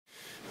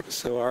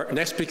So our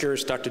next speaker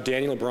is Dr.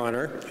 Daniel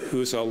Brauner,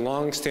 who's a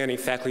long-standing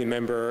faculty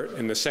member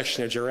in the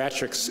section of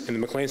geriatrics in the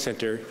MacLean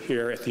Center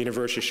here at the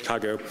University of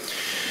Chicago.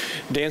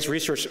 Dan's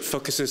research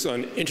focuses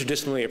on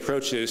interdisciplinary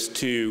approaches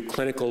to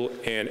clinical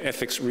and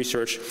ethics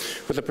research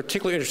with a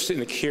particular interest in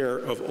the care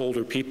of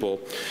older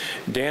people.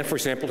 Dan, for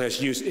example, has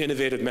used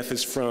innovative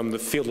methods from the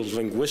field of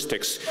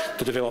linguistics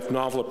to develop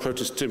novel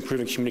approaches to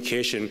improving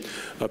communication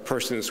of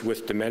persons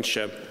with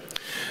dementia.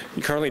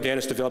 Currently, Dan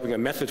is developing a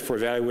method for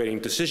evaluating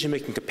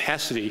decision-making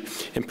capacity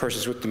in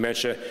persons with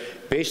dementia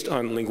based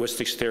on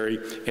linguistics theory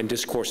and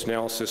discourse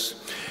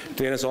analysis.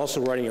 Dan is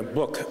also writing a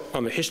book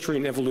on the history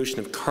and evolution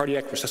of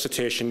cardiac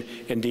resuscitation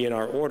and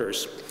DNR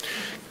orders.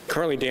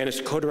 Currently, Dan is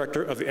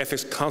co-director of the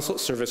Ethics Consult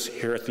Service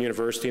here at the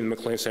University in the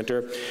MacLean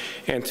Center,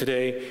 and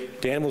today,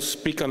 Dan will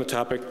speak on the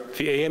topic,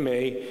 the AMA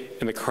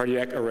and the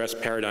cardiac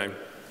arrest paradigm.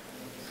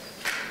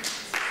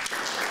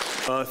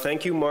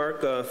 Thank you,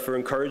 Mark, for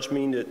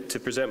encouraging me to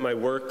present my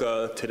work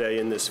today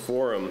in this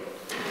forum.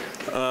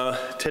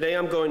 Today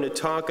I'm going to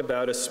talk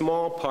about a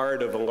small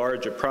part of a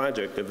larger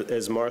project,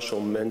 as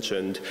Marshall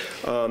mentioned,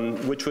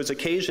 which was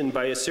occasioned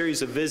by a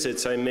series of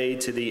visits I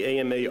made to the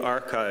AMA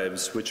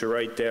archives, which are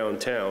right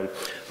downtown,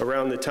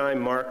 around the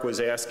time Mark was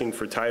asking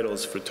for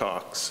titles for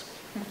talks.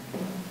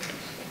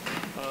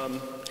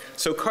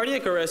 So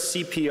cardiac arrest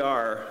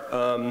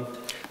CPR,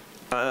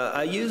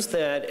 I use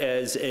that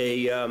as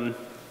a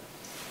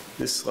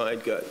this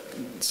slide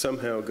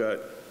somehow got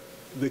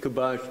the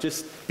kibosh.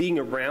 Just being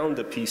around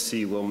a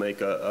PC will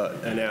make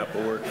an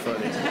Apple work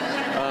funny.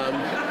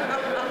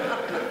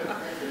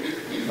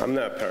 I'm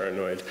not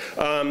paranoid.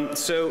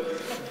 So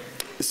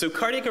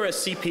cardiac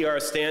arrest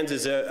CPR stands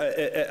as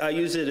I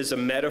use it as a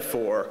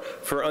metaphor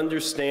for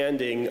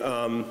understanding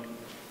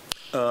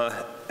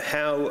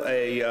how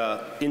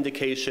a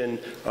indication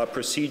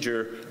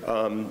procedure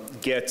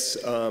gets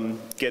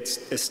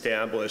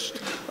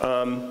established.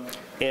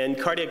 And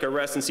cardiac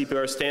arrest and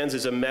CPR stands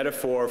as a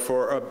metaphor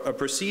for a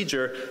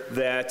procedure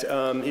that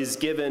is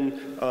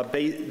given,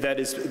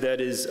 that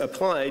is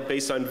applied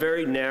based on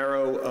very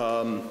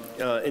narrow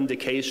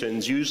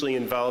indications, usually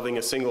involving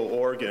a single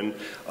organ,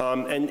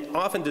 and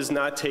often does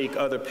not take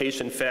other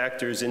patient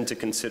factors into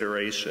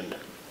consideration.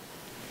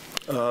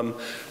 And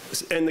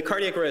the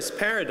cardiac arrest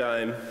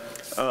paradigm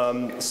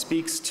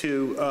speaks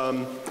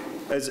to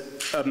as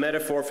a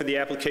metaphor for the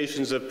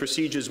applications of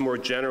procedures more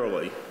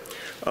generally.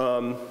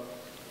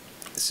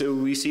 So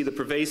we see the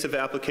pervasive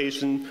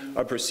application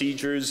of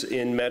procedures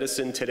in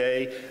medicine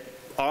today,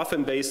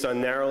 often based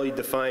on narrowly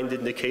defined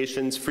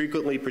indications,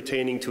 frequently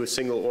pertaining to a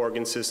single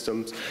organ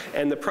system.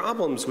 And the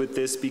problems with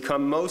this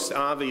become most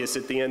obvious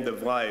at the end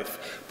of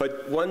life.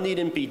 But one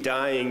needn't be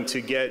dying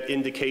to get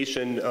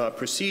indication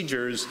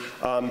procedures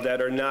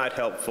that are not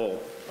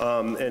helpful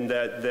and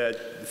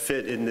that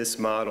fit in this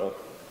model.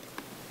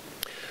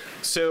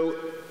 So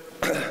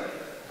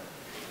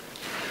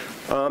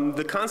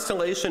the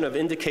constellation of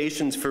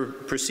indications for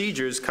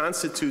procedures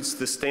constitutes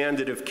the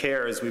standard of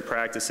care as we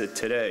practice it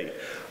today.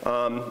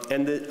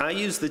 I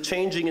use the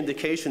changing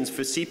indications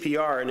for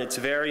CPR and its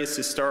various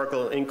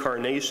historical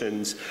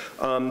incarnations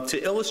to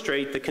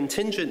illustrate the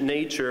contingent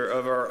nature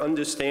of our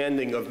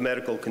understanding of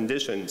medical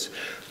conditions.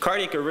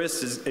 Cardiac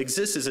arrest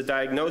exists as a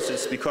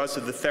diagnosis because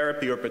of the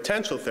therapy or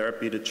potential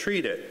therapy to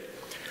treat it.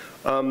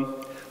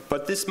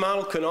 But this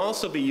model can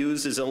also be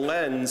used as a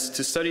lens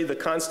to study the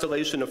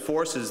constellation of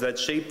forces that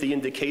shape the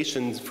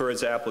indications for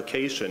its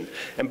application,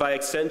 and by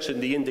extension,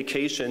 the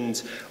indication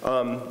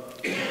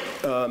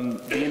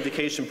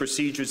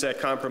procedures that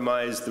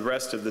compromise the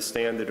rest of the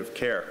standard of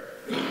care.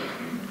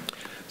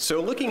 So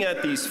looking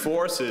at these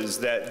forces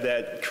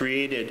that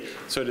created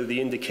sort of the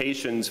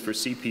indications for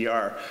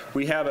CPR,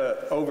 we have an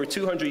over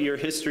 200-year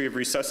history of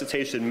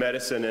resuscitation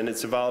medicine and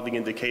its evolving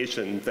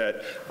indication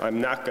that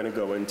I'm not going to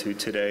go into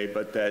today,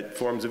 but that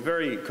forms a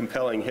very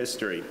compelling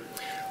history.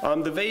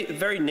 The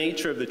very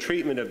nature of the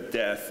treatment of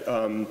death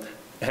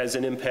has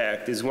an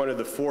impact, is one of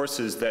the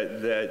forces that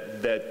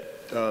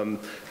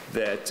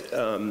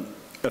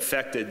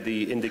affected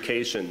the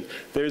indication.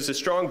 There's a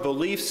strong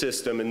belief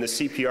system in the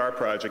CPR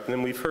project,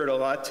 and we've heard a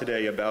lot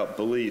today about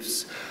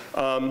beliefs.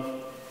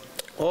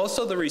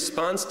 Also the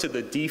response to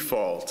the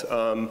default,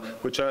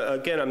 which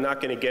again I'm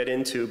not going to get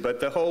into, but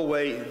the whole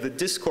way, the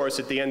discourse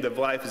at the end of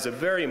life is a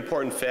very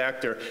important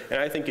factor, and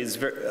I think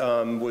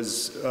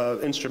was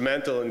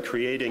instrumental in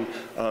creating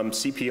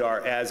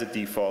CPR as a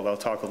default. I'll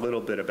talk a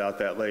little bit about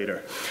that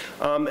later.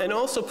 And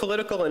also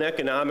political and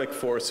economic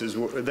forces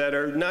that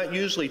are not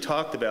usually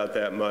talked about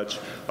that much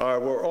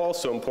were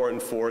also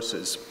important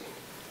forces.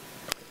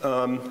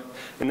 And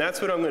that's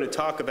what I'm going to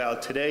talk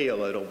about today a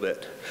little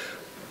bit.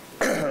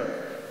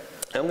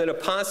 I'm going to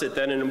posit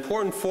that an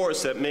important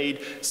force that made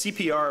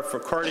CPR for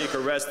cardiac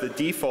arrest the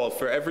default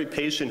for every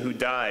patient who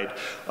died,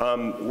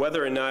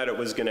 whether or not it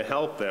was going to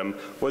help them,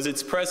 was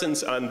its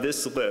presence on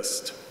this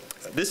list.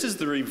 This is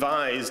the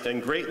revised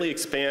and greatly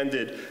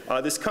expanded,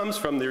 this comes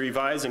from the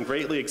revised and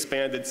greatly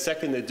expanded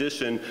second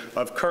edition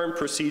of Current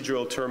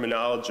Procedural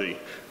Terminology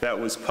that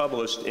was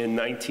published in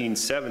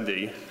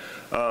 1970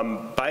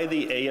 by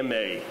the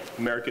AMA,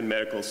 American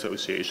Medical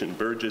Association,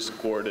 Burgess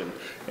Gordon,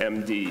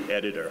 MD,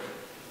 editor.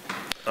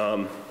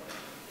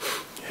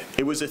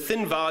 It was a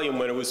thin volume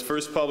when it was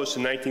first published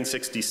in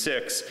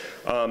 1966,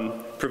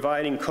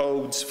 providing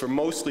codes for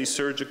mostly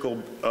surgical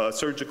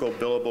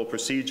billable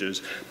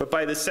procedures. But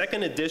by the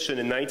second edition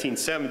in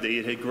 1970,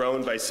 it had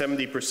grown by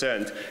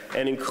 70%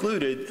 and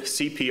included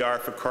CPR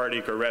for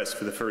cardiac arrest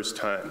for the first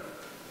time.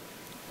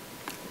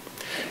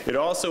 It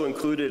also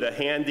included a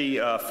handy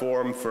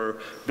form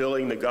for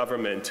billing the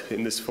government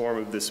in this form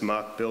of this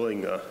mock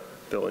billing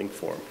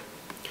form.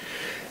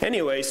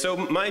 Anyway, so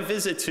my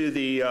visit to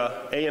the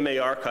AMA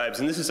archives,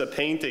 and this is a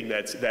painting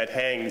that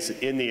hangs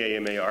in the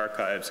AMA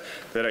archives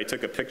that I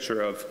took a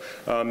picture of.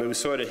 It was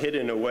sort of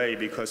hidden away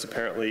because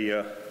apparently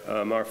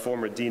our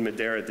former Dean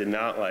Madera did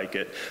not like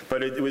it.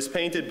 But it was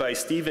painted by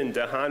Stephen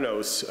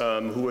Dehanos,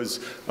 who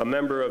was a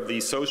member of the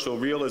social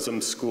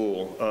realism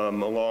school,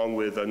 along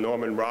with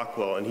Norman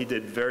Rockwell, and he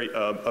did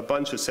a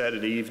bunch of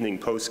Saturday evening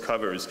post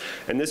covers.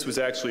 And this was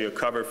actually a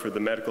cover for the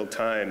Medical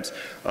Times.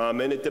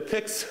 And it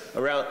depicts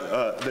around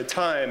the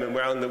time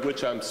around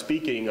which I'm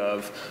speaking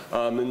of,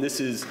 and this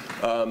is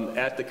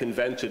at the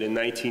convention in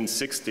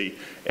 1960.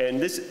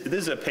 And this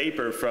is a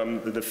paper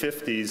from the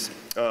 50s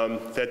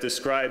that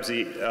describes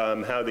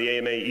how the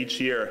AMA each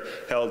year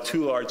held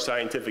 2 large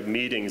scientific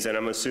meetings, and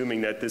I'm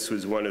assuming that this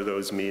was one of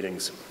those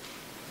meetings.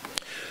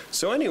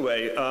 So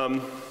anyway,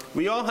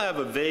 we all have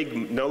a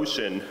vague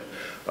notion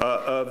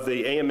of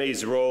the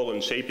AMA's role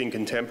in shaping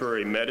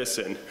contemporary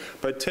medicine,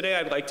 but today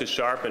I'd like to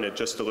sharpen it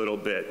just a little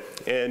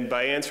bit, and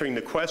by answering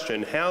the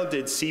question, how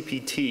did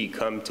CPT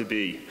come to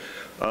be?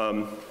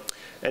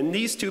 And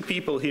these two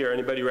people here,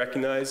 anybody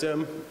recognize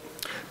them?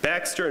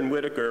 Baxter and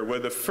Whitaker were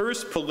the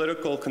first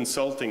political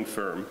consulting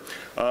firm.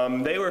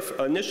 They were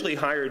initially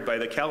hired by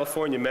the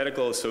California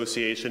Medical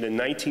Association in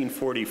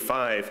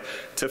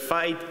 1945 to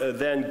fight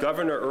then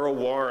Governor Earl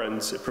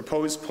Warren's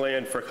proposed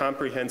plan for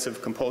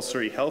comprehensive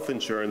compulsory health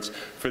insurance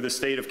for the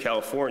state of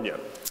California.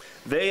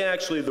 They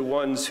actually the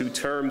ones who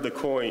coined the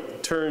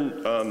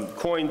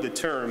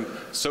term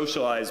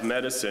socialized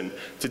medicine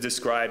to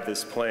describe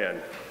this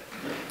plan.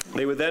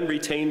 They were then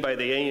retained by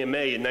the AMA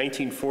in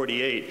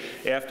 1948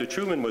 after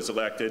Truman was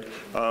elected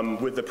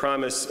with the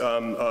promise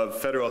of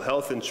federal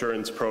health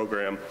insurance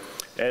program.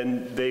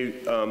 And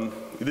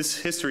this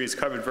history is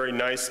covered very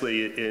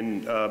nicely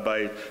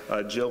by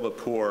Jill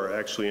Lepore,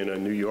 actually in a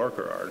New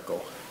Yorker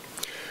article.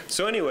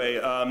 So anyway,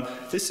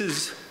 this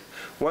is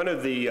one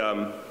of the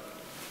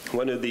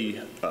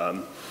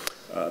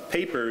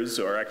papers,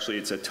 or actually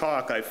it's a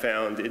talk I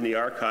found in the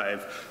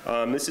archive.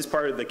 This is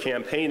part of the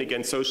campaign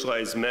against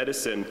socialized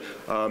medicine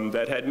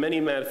that had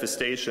many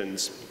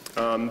manifestations.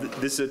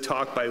 This is a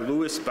talk by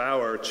Louis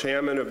Bauer,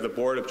 chairman of the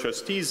board of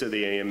trustees of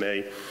the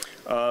AMA.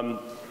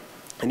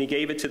 And he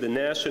gave it to the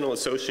National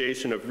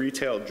Association of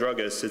Retail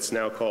Druggists, it's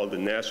now called the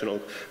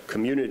National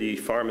Community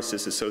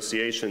Pharmacists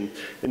Association,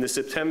 in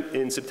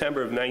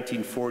September of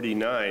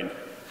 1949.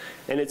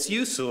 And it's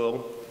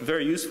useful,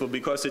 very useful,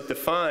 because it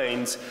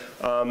defines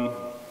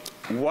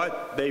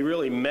what they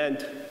really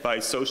meant by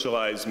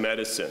socialized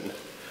medicine.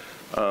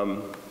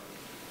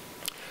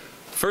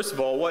 First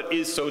of all, what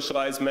is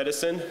socialized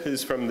medicine? This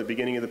is from the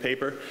beginning of the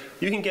paper.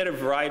 You can get a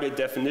variety of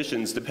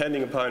definitions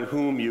depending upon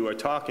whom you are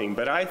talking,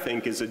 but I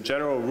think as a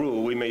general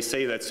rule, we may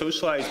say that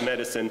socialized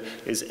medicine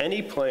is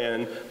any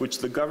plan which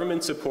the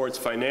government supports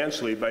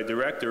financially by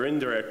direct or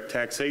indirect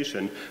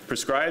taxation,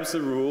 prescribes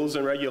the rules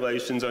and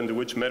regulations under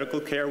which medical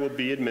care will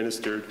be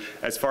administered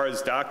as far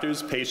as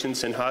doctors,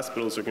 patients, and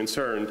hospitals are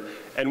concerned,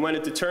 and when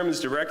it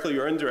determines directly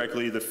or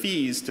indirectly the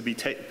fees to be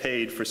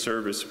paid for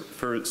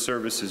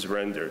services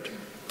rendered.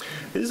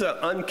 This is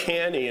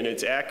uncanny in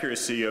its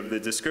accuracy of the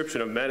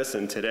description of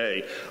medicine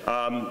today,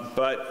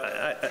 but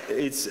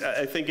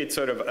I think it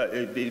sort of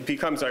it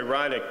becomes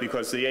ironic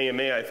because the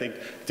AMA, I think,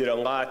 did a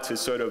lot to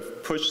sort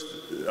of push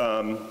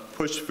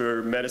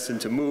for medicine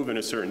to move in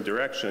a certain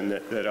direction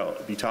that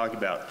I'll be talking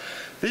about.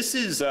 This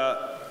is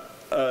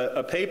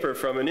a paper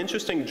from an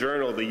interesting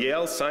journal, the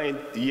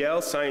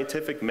Yale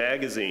Scientific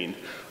Magazine,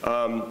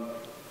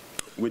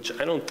 which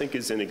I don't think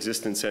is in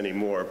existence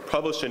anymore,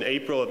 published in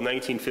April of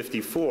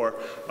 1954,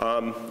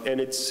 and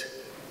it's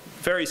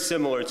very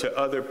similar to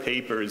other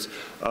papers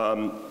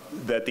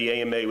that the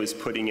AMA was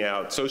putting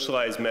out.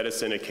 Socialized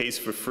Medicine, A Case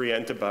for Free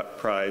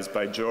Enterprise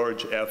by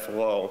George F.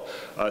 Lull,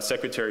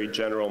 Secretary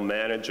General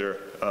Manager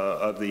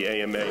of the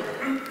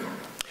AMA.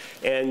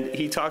 And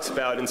he talks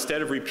about,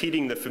 instead of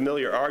repeating the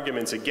familiar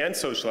arguments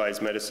against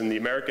socialized medicine, the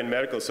American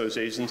Medical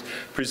Association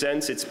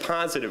presents its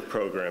positive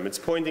program. It's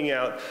pointing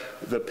out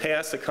the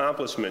past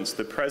accomplishments,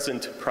 the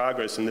present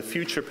progress, and the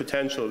future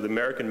potential of the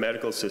American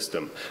medical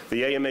system.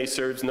 The AMA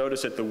serves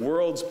notice that the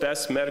world's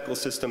best medical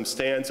system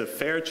stands a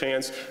fair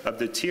chance of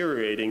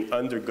deteriorating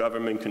under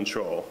government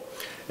control.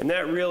 And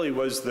that really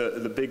was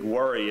the big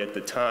worry at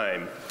the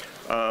time.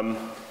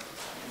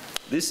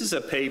 This is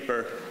a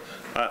paper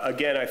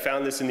Again, I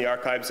found this in the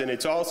archives, and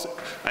it's also,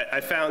 I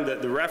found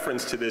the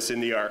reference to this in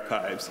the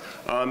archives.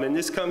 And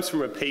this comes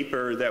from a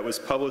paper that was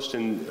published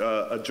in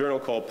a journal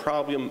called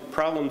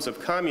Problems of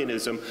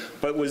Communism,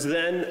 but was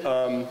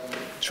then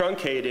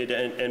truncated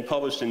and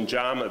published in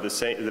JAMA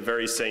the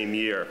very same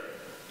year.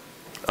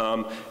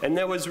 And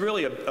there was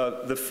really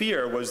the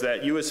fear was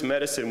that U.S.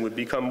 medicine would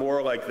become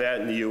more like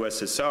that in the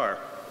USSR.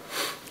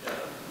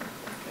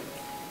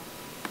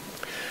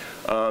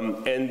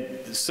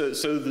 And so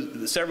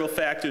several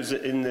factors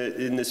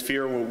in this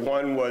fear were,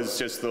 one was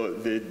just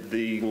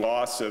the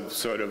loss of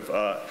sort of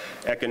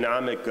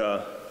economic,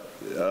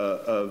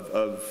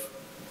 of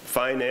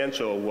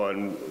financial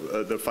one,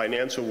 the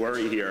financial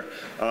worry here.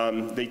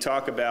 They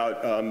talk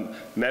about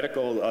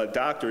medical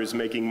doctors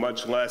making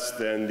much less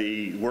than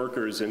the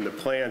workers in the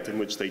plant in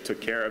which they took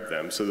care of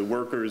them. So the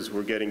workers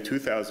were getting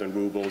 2,000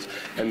 rubles,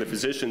 and the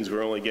physicians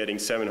were only getting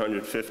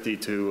 750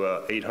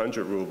 to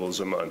 800 rubles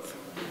a month.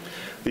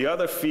 The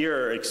other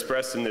fear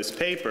expressed in this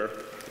paper,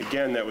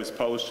 again, that was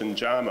published in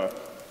JAMA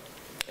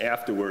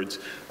afterwards,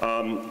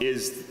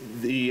 is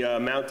the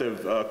amount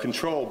of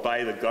control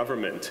by the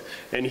government.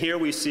 And here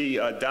we see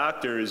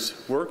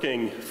doctors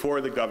working for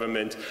the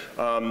government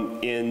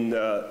in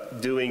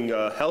doing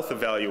health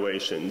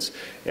evaluations.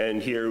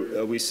 And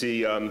here we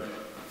see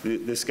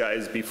this guy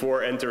is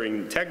before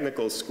entering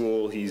technical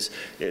school. He's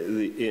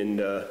in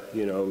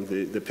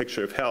the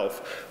picture of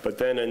health. But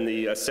then in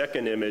the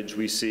second image,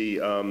 we see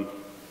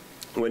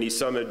when he's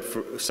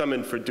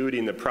summoned for duty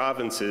in the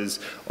provinces,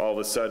 all of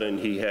a sudden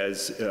he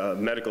has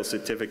medical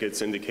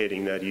certificates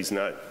indicating that he's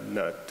not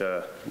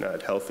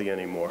healthy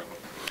anymore.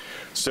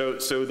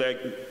 So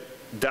that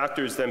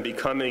doctors then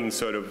becoming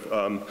sort of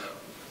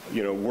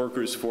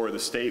workers for the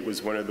state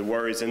was one of the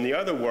worries. And the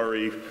other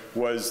worry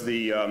was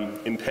the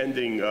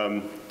impending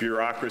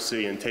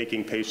bureaucracy and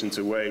taking patients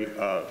away,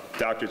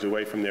 doctors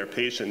away from their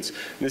patients.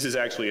 And this is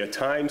actually a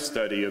time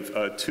study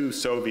of 2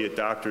 Soviet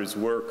doctors'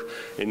 work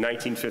in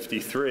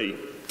 1953.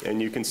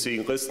 And you can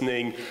see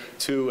listening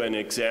to and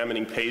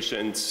examining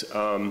patients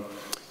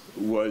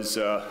was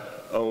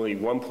only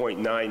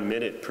 1.9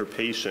 minutes per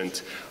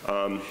patient.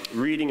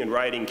 Reading and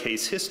writing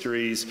case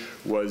histories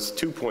was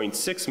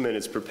 2.6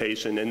 minutes per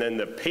patient, and then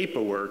the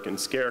paperwork, in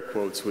scare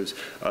quotes, was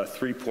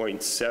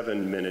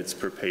 3.7 minutes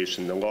per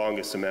patient, the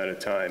longest amount of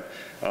time.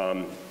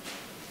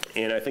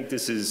 And I think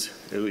this is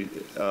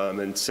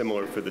and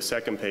similar for the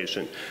second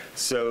patient.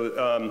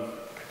 So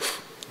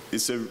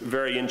it's a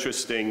very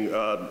interesting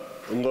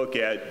look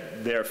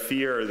at their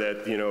fear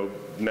that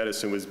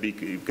medicine was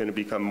going to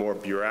become more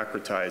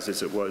bureaucratized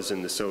as it was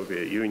in the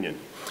Soviet Union.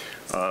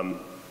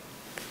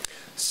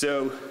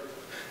 So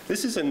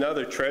this is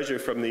another treasure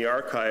from the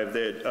archive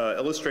that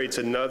illustrates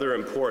another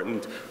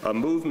important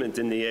movement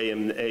in the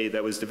AMA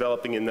that was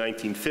developing in the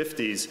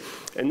 1950s.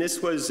 And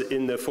this was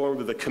in the form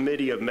of the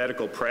Committee of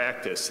Medical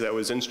Practice that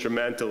was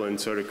instrumental in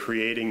sort of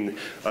creating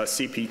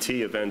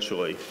CPT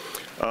eventually.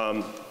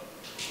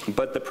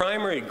 But the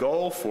primary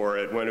goal for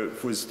it, when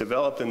it was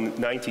developed in the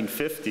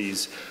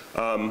 1950s,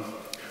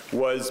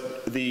 was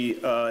the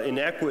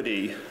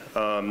inequity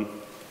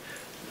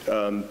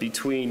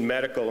between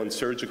medical and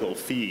surgical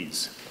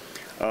fees.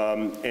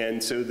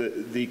 And so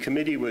the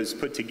committee was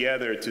put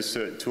together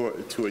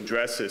to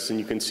address this. And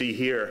you can see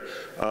here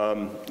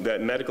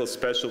that medical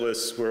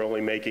specialists were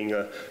only making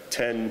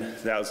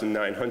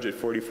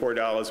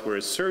 $10,944,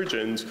 whereas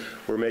surgeons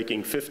were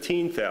making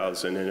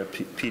 $15,000, and a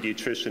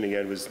pediatrician,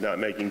 again, was not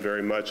making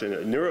very much, and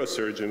a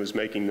neurosurgeon was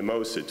making the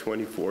most at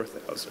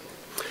 $24,000.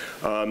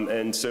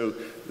 And so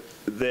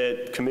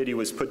that committee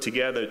was put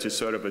together to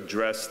sort of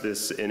address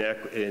this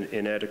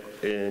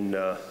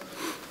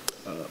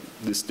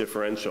this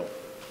differential.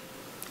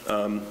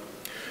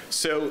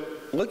 So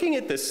looking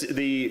at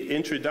the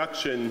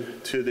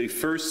introduction to the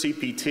first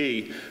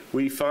CPT,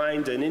 we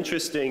find an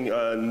interesting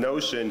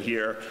notion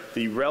here,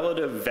 the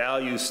relative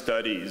value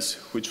studies,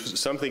 which was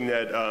something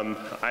that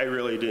I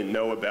really didn't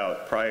know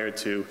about prior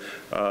to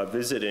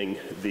visiting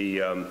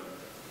the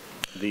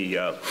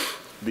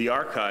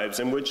archives,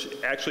 and which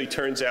actually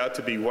turns out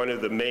to be one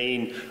of the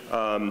main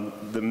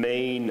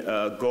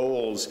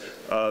goals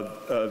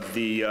of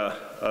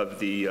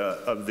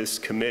this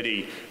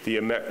committee,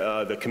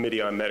 the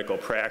Committee on Medical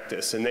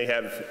Practice. And they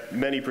have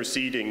many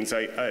proceedings.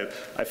 I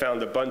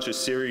found a bunch of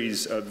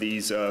series of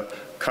these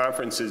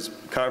conference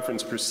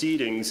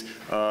proceedings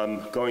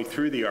going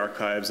through the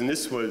archives, and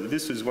this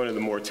was one of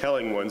the more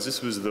telling ones.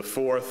 This was the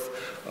 4th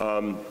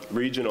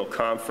regional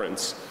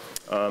conference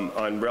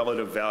on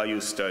relative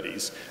value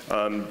studies.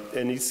 And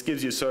this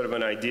gives you sort of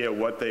an idea of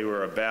what they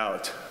were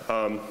about.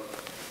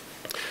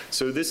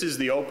 So this is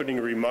the opening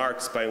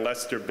remarks by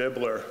Lester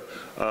Bibler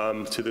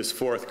to this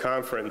 4th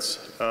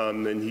conference.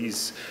 And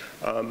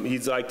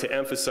he'd like to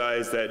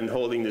emphasize that in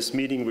holding this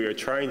meeting, we are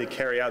trying to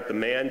carry out the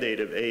mandate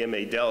of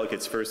AMA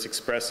delegates first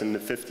expressed in the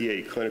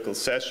 '58 clinical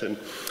session.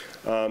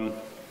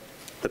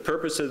 The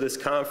purpose of this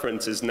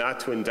conference is not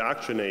to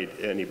indoctrinate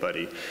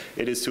anybody.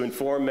 It is to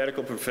inform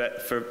medical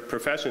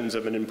professions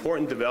of an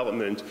important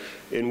development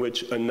in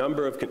which a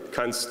number of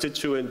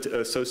constituent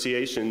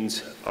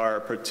associations are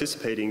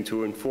participating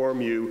to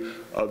inform you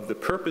of the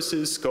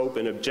purposes, scope,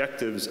 and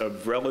objectives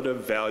of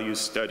relative value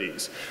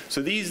studies.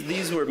 So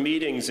these were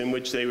meetings in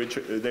which they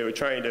were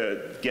trying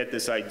to get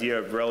this idea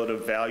of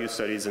relative value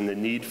studies and the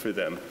need for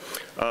them.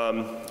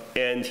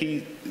 And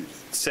he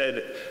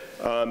said,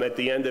 at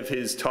the end of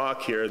his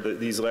talk here,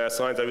 these last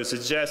lines, I would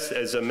suggest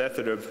as a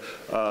method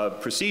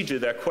of procedure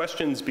that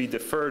questions be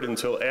deferred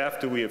until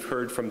after we have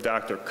heard from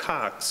Dr.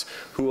 Cox,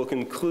 who will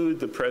conclude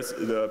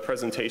the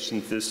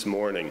presentation this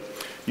morning.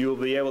 You will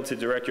be able to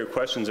direct your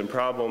questions and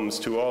problems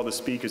to all the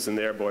speakers and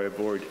thereby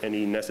avoid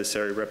any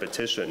necessary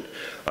repetition.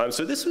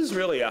 So this was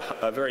really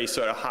a very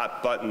sort of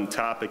hot button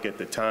topic at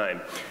the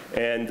time.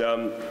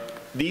 And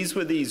these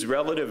were these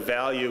relative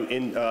value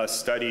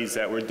studies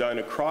that were done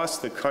across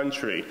the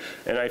country.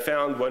 And I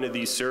found one of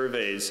these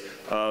surveys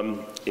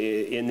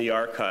in the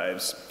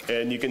archives.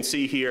 And you can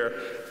see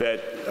here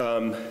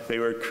that they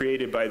were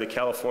created by the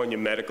California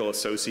Medical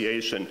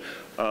Association.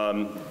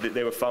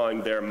 They were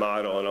following their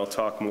model, and I'll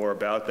talk more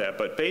about that.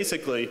 But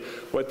basically,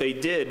 what they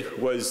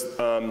did was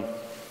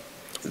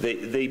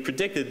they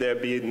predicted there'd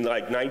be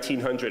like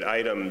 1,900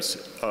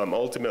 items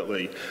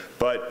ultimately,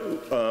 but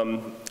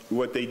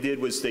what they did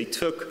was they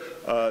took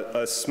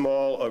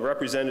a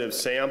representative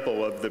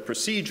sample of the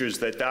procedures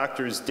that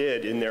doctors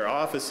did in their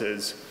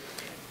offices,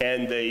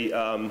 and they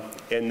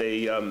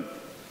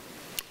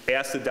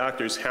asked the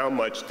doctors how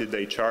much did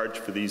they charge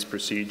for these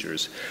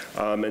procedures.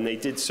 And they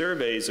did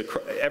surveys.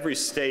 Every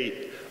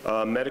state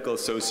medical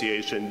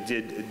association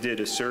did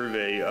a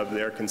survey of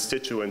their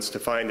constituents to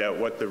find out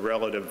what the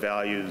relative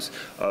values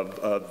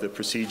of the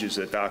procedures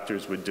that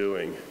doctors were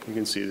doing. You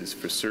can see this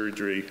for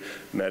surgery,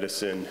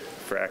 medicine,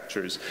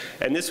 fractures.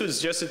 And this was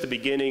just at the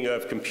beginning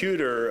of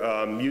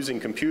using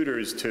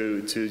computers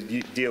to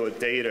deal with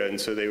data, and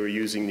so they were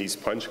using these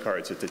punch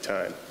cards at the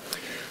time.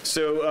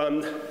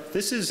 So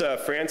this is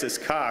Francis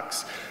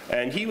Cox,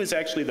 and he was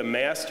actually the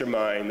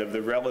mastermind of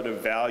the relative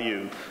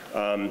value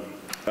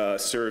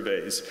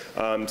surveys,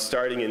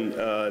 starting in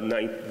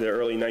the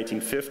early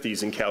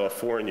 1950s in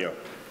California.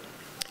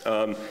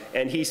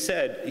 And he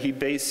said,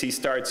 he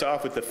starts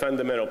off with the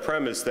fundamental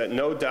premise that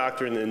no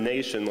doctor in the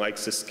nation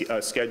likes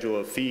a schedule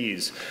of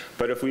fees,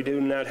 but if we do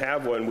not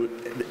have one,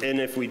 and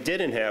if we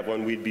didn't have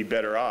one, we'd be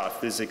better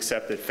off. This is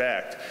accepted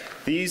fact.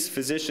 These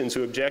physicians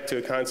who object to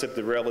a concept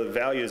of relative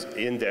values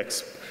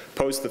index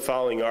post the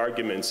following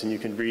arguments, and you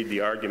can read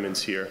the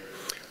arguments here.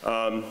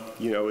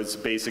 It's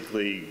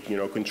basically,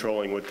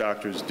 controlling what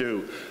doctors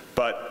do.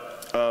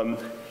 But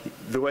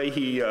the way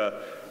he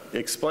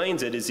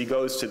explains it is he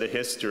goes to the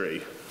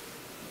history.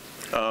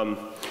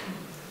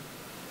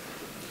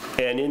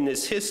 And in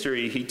this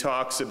history, he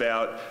talks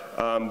about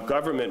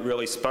government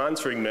really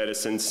sponsoring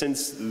medicine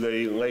since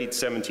the late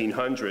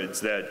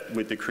 1700s, that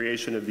with the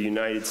creation of the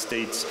United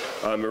States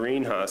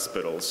Marine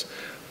Hospitals.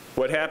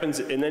 What happens,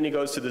 and then he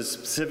goes to the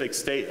specific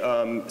state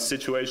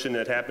situation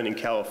that happened in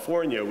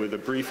California with a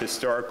brief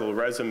historical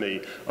resume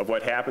of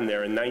what happened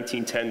there in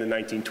 1910 to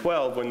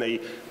 1912 when they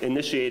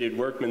initiated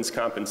workmen's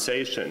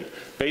compensation.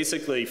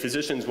 Basically,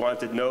 physicians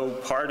wanted no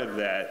part of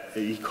that.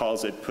 He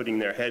calls it putting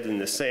their head in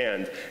the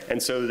sand.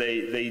 And so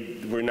they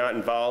were not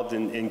involved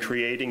in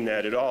creating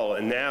that at all.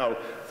 And now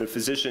the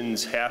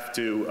physicians have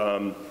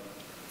to,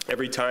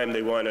 every time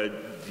they want to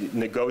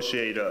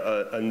negotiate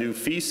a new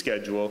fee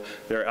schedule,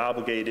 they're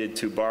obligated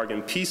to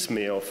bargain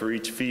piecemeal for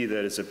each fee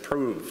that is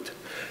approved.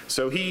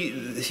 So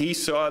he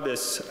saw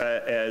this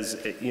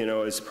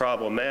as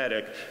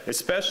problematic,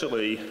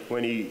 especially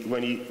when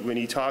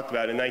he talked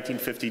about in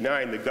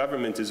 1959 the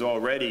government is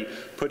already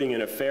putting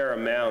in a fair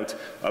amount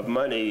of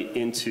money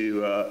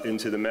into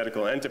the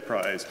medical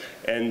enterprise,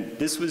 and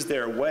this was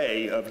their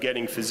way of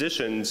getting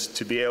physicians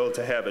to be able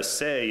to have a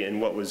say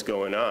in what was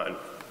going on.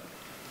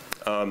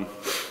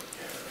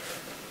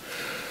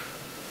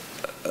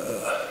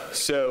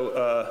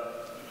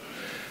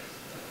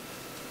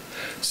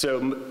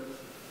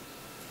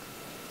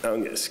 I'm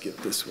going to skip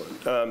this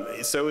one.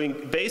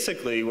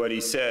 Basically what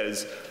he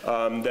says,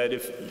 that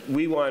if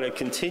we want to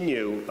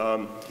continue,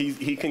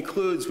 he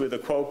concludes with a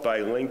quote by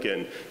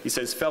Lincoln. He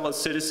says, "Fellow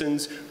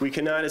citizens, we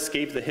cannot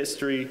escape the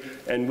history,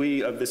 and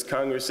we of this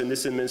Congress and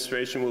this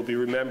administration will be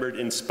remembered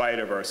in spite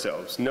of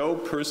ourselves. No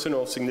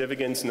personal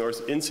significance nor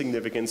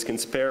insignificance can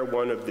spare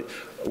one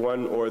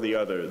or the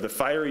other. The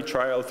fiery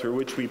trial through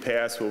which we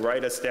pass will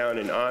write us down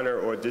in honor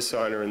or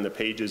dishonor in the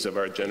pages of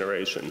our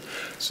generation."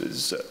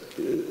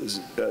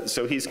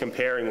 So he's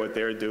comparing what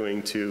they're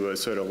doing to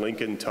sort of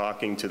Lincoln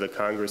talking to the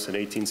Congress in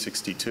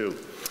 1862.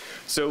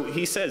 So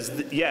he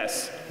says,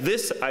 yes,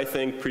 this, I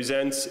think,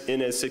 presents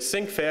in as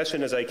succinct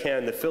fashion as I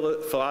can the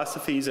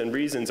philosophies and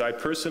reasons I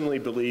personally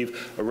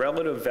believe a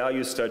relative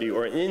value study,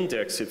 or an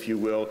index, if you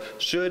will,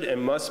 should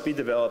and must be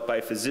developed by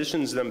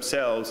physicians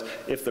themselves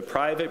if the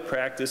private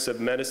practice of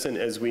medicine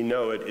as we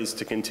know it is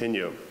to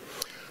continue.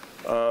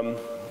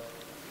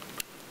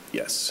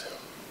 Yes.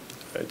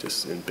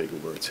 just in bigger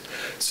words.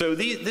 So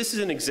this is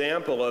an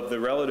example of the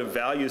relative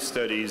value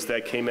studies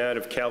that came out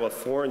of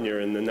California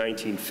in the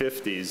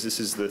 1950s. This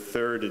is the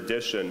 3rd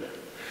edition.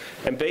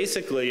 And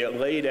basically, it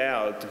laid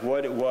out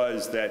what it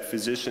was that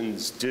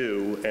physicians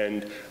do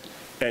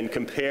and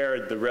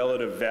compared the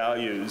relative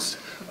values.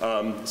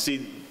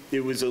 See, it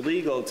was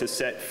illegal to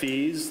set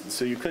fees,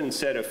 so you couldn't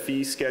set a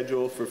fee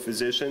schedule for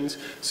physicians.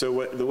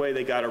 So the way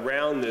they got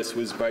around this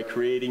was by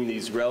creating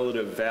these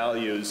relative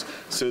values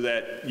so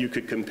that you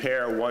could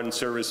compare one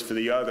service for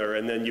the other,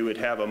 and then you would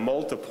have a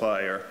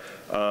multiplier.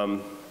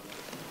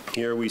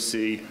 Here we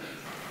see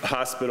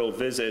hospital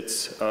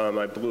visits.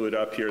 I blew it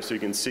up here so you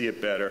can see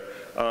it better.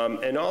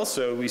 And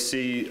also we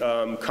see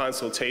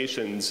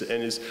consultations,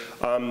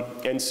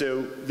 and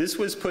so this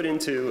was put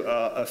into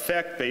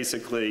effect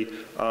basically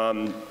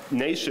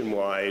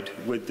nationwide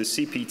with the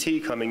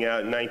CPT coming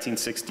out in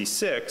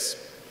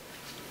 1966,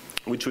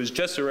 which was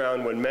just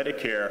around when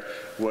Medicare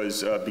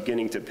was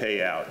beginning to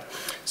pay out.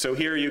 So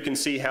here you can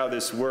see how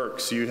this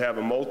works. You have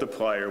a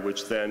multiplier,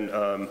 which then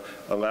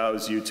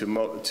allows you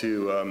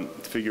to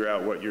figure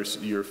out what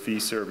your fee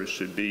service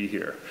should be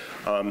here.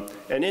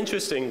 And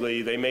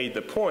interestingly, they made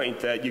the point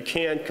that you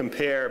can't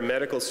compare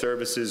medical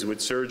services with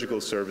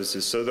surgical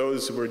services, so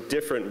those were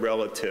different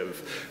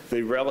relative.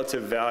 The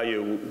relative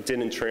value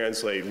didn't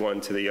translate one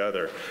to the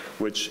other,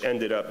 which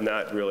ended up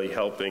not really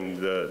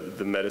helping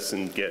the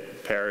medicine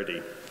get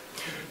parity.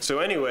 So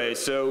anyway,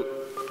 so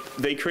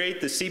they create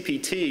the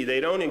CPT.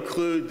 They don't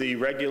include the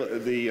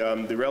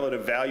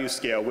relative value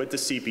scale with the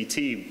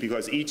CPT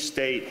because each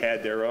state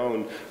had their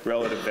own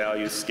relative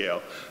value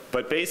scale.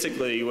 But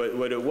basically,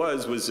 what it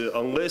was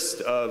a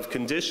list of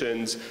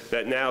conditions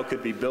that now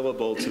could be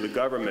billable to the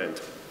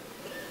government.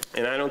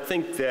 And I don't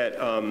think that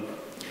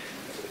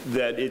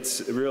that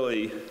it's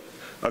really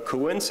a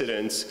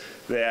coincidence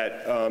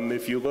that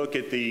if you look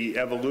at the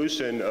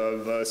evolution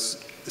of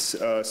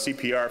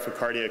CPR for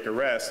cardiac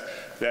arrest,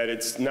 that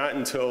it's not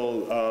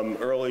until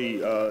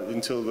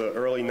until the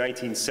early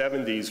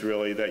 1970s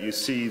really that you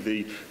see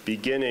the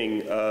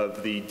beginning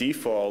of the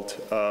default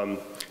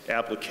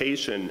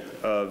application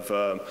of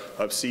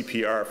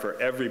CPR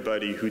for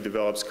everybody who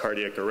develops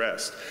cardiac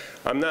arrest.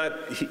 I'm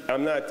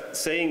not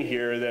saying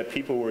here that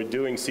people were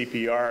doing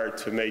CPR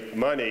to make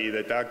money,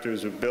 that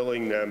doctors were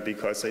billing them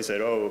because they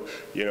said, oh,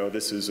 you know,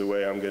 this is the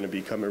way I'm going to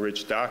become a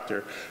rich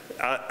doctor.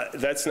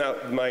 That's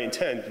not my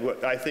intent.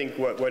 I think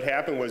what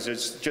happened was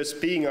it's just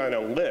being on a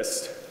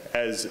list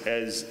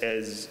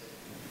as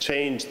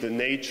changed the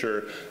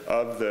nature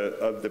of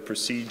the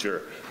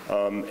procedure,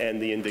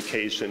 and the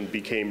indication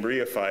became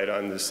reified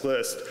on this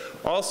list.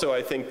 Also,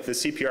 I think the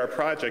CPR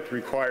project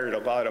required a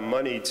lot of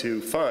money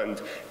to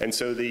fund, and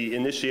so the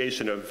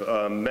initiation of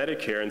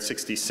Medicare in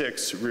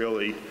 '66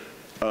 really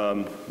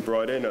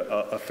brought in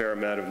a fair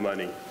amount of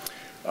money.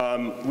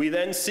 We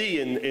then see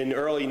in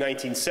early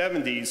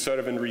 1970s, sort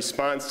of in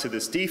response to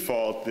this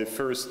default, the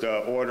first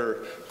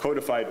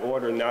codified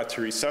order not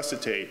to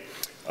resuscitate,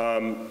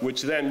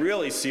 which then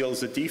really seals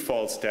the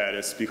default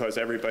status because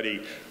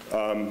everybody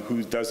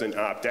who doesn't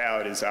opt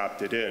out is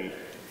opted in.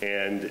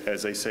 And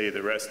as I say,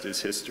 the rest is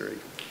history.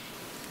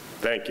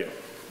 Thank you.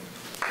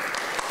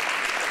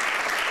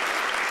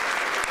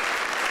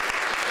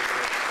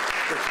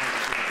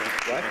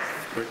 What?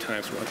 We're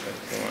times one.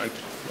 Go on.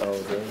 Oh,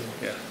 really?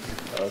 Yeah.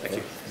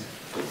 Okay.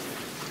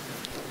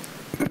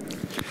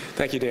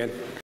 Thank you. Thank you, Dan.